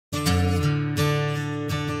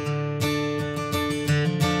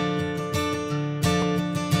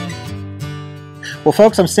Well,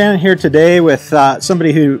 folks, I'm standing here today with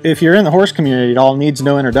somebody who, if you're in the horse community at all, needs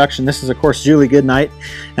no introduction. This is, of course, Julie Goodnight,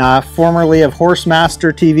 formerly of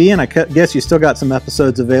Horsemaster TV, and I guess you still got some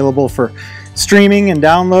episodes available for streaming and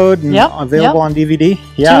download and available on DVD.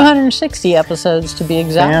 Yeah, 260 episodes to be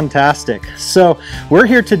exact. Fantastic. So we're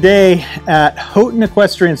here today at Houghton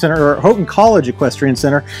Equestrian Center, or Houghton College Equestrian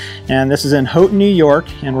Center, and this is in Houghton, New York,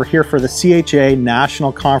 and we're here for the CHA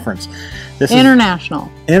National Conference. This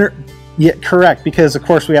International. Yeah, correct, because of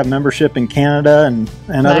course we have membership in Canada and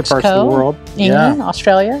other parts of the world. England,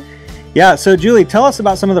 Australia. Yeah, so Julie, tell us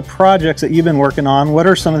about some of the projects that you've been working on. What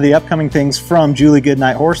are some of the upcoming things from Julie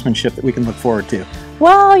Goodnight Horsemanship that we can look forward to?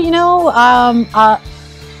 Well, you know,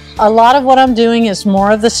 a lot of what I'm doing is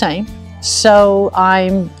more of the same. So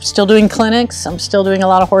I'm still doing clinics, I'm still doing a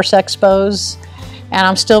lot of horse expos, and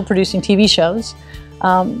I'm still producing TV shows,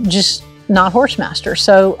 just not Horsemaster.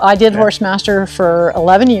 So I did Horsemaster for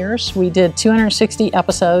 11 years. We did 260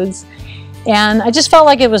 episodes. And I just felt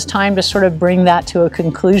like it was time to sort of bring that to a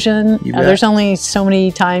conclusion. There's only so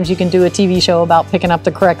many times you can do a TV show about picking up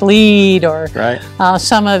the correct lead, or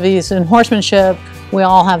some of these in horsemanship, we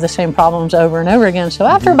all have the same problems over and over again. So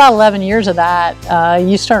after about 11 years of that,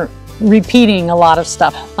 you start repeating a lot of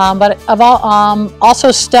stuff. But I've also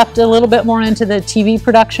stepped a little bit more into the TV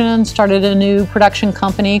production, started a new production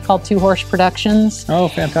company called 2 Horse Productions. Oh,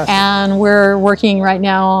 fantastic. And we're working right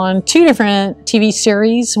now on 2 different TV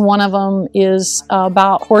series. One of them is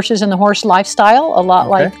about horses and the horse lifestyle, a lot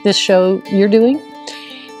like this show you're doing.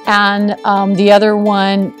 And the other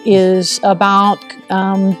one is about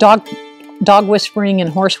dog whispering and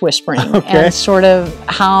horse whispering, and sort of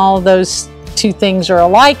how those 2 things are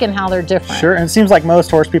alike and how they're different. Sure, and it seems like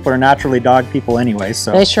most horse people are naturally dog people anyway,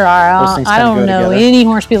 so they sure are. I don't know any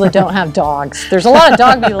horse people that don't have dogs. There's a lot of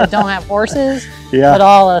dog people that don't have horses, but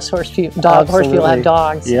all us horse people have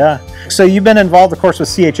dogs. Yeah. So you've been involved, of course,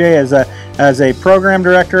 with CHA as a program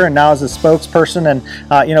director and now as a spokesperson.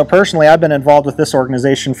 And you know, personally, I've been involved with this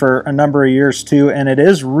organization for a number of years too, and it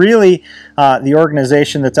is really the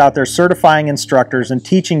organization that's out there certifying instructors and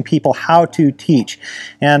teaching people how to teach.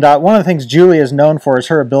 And one of the things Julie is known for is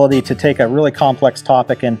her ability to take a really complex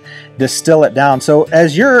topic and distill it down. So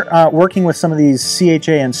as you're working with some of these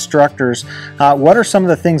CHA instructors, what are some of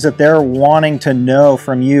the things that they're wanting to know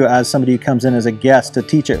from you as somebody who comes in as a guest to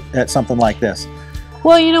teach it at something like this?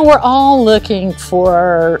 Well, you know, we're all looking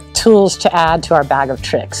for tools to add to our bag of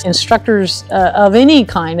tricks. Instructors of any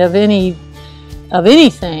kind, of anything,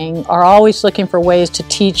 are always looking for ways to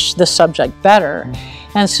teach the subject better.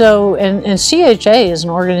 And so, and CHA is an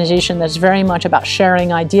organization that's very much about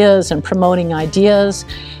sharing ideas and promoting ideas.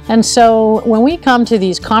 And so when we come to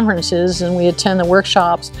these conferences and we attend the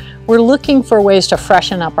workshops, we're looking for ways to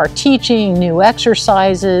freshen up our teaching, new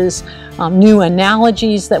exercises, new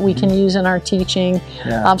analogies that we can use in our teaching.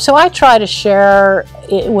 So I try to share,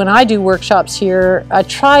 when I do workshops here, I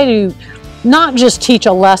try to not just teach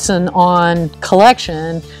a lesson on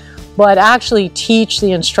collection, but actually teach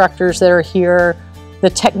the instructors that are here the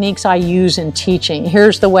techniques I use in teaching.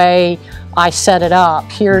 Here's the way I set it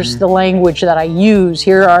up. Here's the language that I use.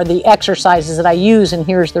 Here are the exercises that I use, and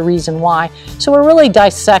here's the reason why. So we're really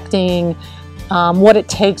dissecting what it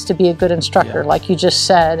takes to be a good instructor, like you just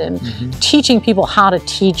said, and teaching people how to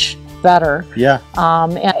teach better.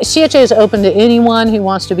 And CHA is open to anyone who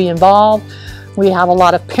wants to be involved. We have a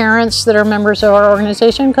lot of parents that are members of our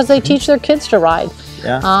organization because they teach their kids to ride.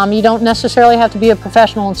 You don't necessarily have to be a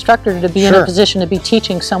professional instructor to be in a position to be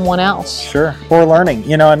teaching someone else. Or learning,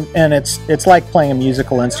 you know, and it's like playing a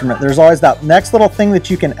musical instrument. There's always that next little thing that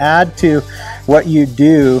you can add to what you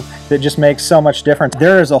do that just makes so much difference.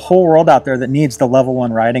 There is a whole world out there that needs the level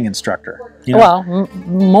 1 riding instructor. You know? Well,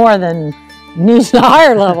 more than needs a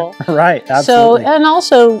higher level. Absolutely. So, and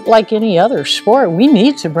also, like any other sport, we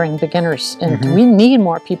need to bring beginners, and we need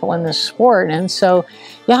more people in this sport. And so,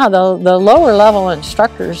 yeah, the lower level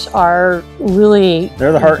instructors are really,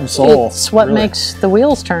 they're the heart and soul. It's what makes the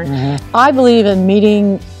wheels turn. I believe in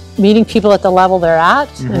meeting people at the level they're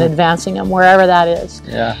at and advancing them wherever that is.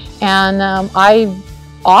 And I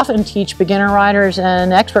often teach beginner riders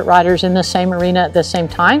and expert riders in the same arena at the same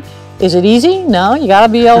time. Is it easy? No, you got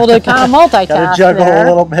to be able to kind of multitask. Got to juggle a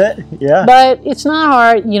little bit, But it's not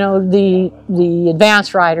hard. You know, the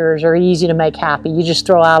advanced riders are easy to make happy. You just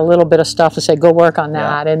throw out a little bit of stuff and say, go work on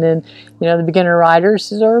that. And then, you know, the beginner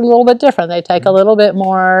riders are a little bit different. They take a little bit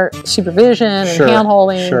more supervision and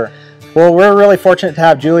hand-holding. Well, we're really fortunate to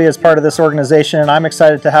have Julie as part of this organization, and I'm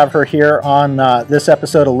excited to have her here on this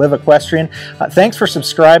episode of Live Equestrian. Thanks for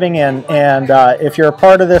subscribing, and if you're a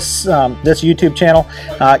part of this this YouTube channel,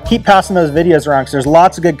 keep passing those videos around because there's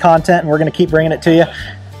lots of good content, and we're going to keep bringing it to you.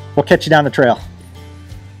 We'll catch you down the trail.